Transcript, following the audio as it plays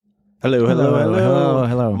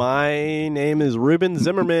Hello. My name is Ruben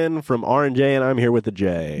Zimmerman from R&J, and I'm here with the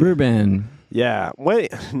J. Ruben. Yeah.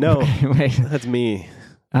 Wait. No. Wait. That's me.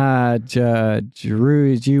 Ruben.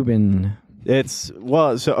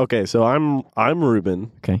 So I'm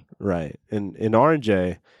Ruben. Okay. Right. In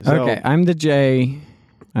R&J. Okay. I'm the J.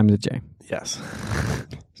 Yes.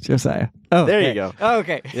 Josiah. Oh, there okay. you go. Oh,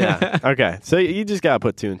 okay. Yeah. Okay. So you just got to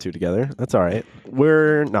put 2 and 2 together. That's all right.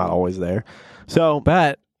 We're not always there. So,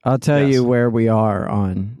 But I'll tell you where we are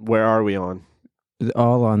on. Where are we on?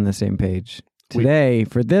 All on the same page. Today,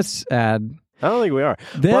 for this ad. I don't think we are.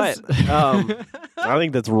 This. But I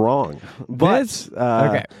think that's wrong. But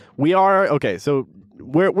okay. We are. Okay. So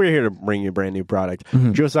we're here to bring you a brand new product.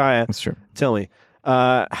 Mm-hmm. Josiah, That's true. tell me,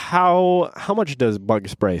 how much does bug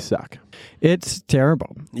spray suck? It's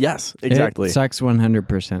terrible. Yes, exactly. It sucks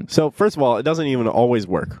 100%. So first of all, it doesn't even always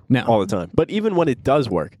work all the time. But even when it does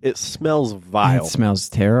work, it smells vile. It smells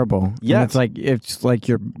terrible. Yes. And it's like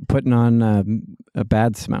you're putting on a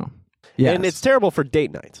bad smell. Yes. And it's terrible for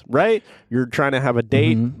date nights, right? You're trying to have a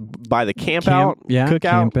date by the cookout,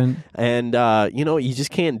 camping. and you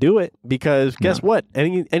just can't do it because guess what?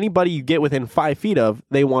 Anybody you get within 5 feet of,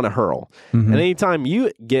 they want to hurl. And anytime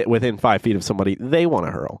you get within 5 feet of somebody, they want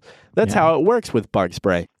to hurl. That's how it works with bug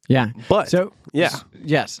spray. Yeah. But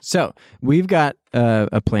yes. So we've got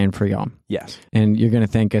a plan for y'all. Yes. And you're going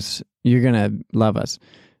to thank us. You're going to love us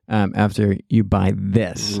after you buy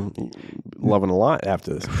this. Loving a lot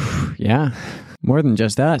after this. Yeah. More than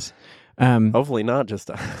just us. Hopefully not just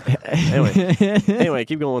us. Anyway,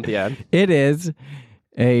 keep going with the ad. It is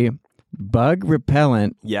a bug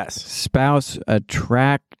repellent. Yes. Spouse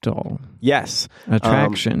attractal. Yes.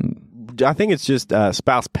 Attraction. I think it's just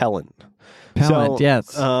spouse pellant. Pellant,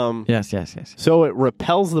 yes. Yes. So it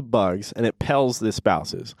repels the bugs and it pells the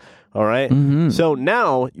spouses. All right? So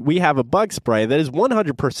now we have a bug spray that is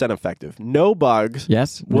 100% effective. No bugs.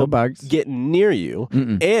 Yes, no bugs. Get near you.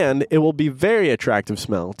 And it will be very attractive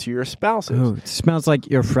smell to your spouses. Ooh, it smells like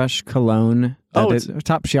your fresh cologne. It's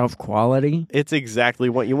top shelf quality. It's exactly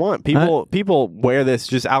what you want. People wear this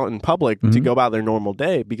just out in public to go about their normal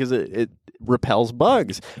day because it repels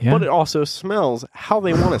bugs. Yeah. But it also smells how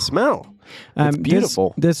they want to smell. It's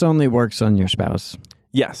beautiful. This only works on your spouse.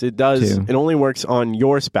 Yes, it does. Too. It only works on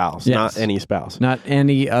your spouse, not any spouse. Not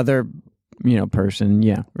any other, person.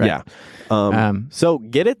 Yeah, right. Yeah. So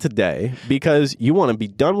get it today because you want to be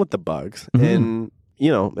done with the bugs and,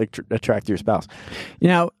 attract your spouse.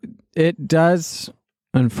 It does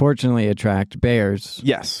unfortunately attract bears.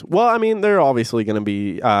 Yes. Well, I mean, there are obviously going to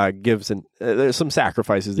be gives and there's some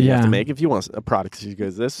sacrifices that you have to make if you want a product as good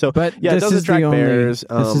as this. So, but it does attract bears.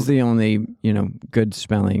 This is the only, good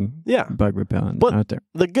smelling bug repellent out there.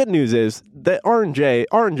 The good news is that R&J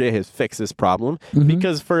has fixed this problem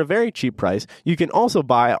because for a very cheap price, you can also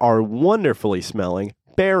buy our wonderfully smelling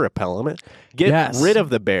bear repellent. Get rid of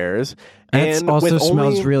the bears. And also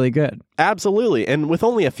smells really good. Absolutely. And with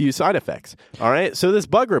only a few side effects. All right. So this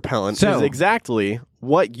bug repellent is exactly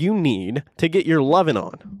what you need to get your lovin'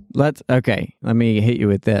 on. Let me hit you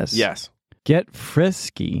with this. Yes. Get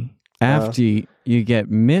frisky after you get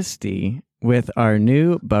misty with our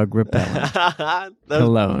new bug repellent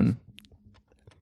cologne.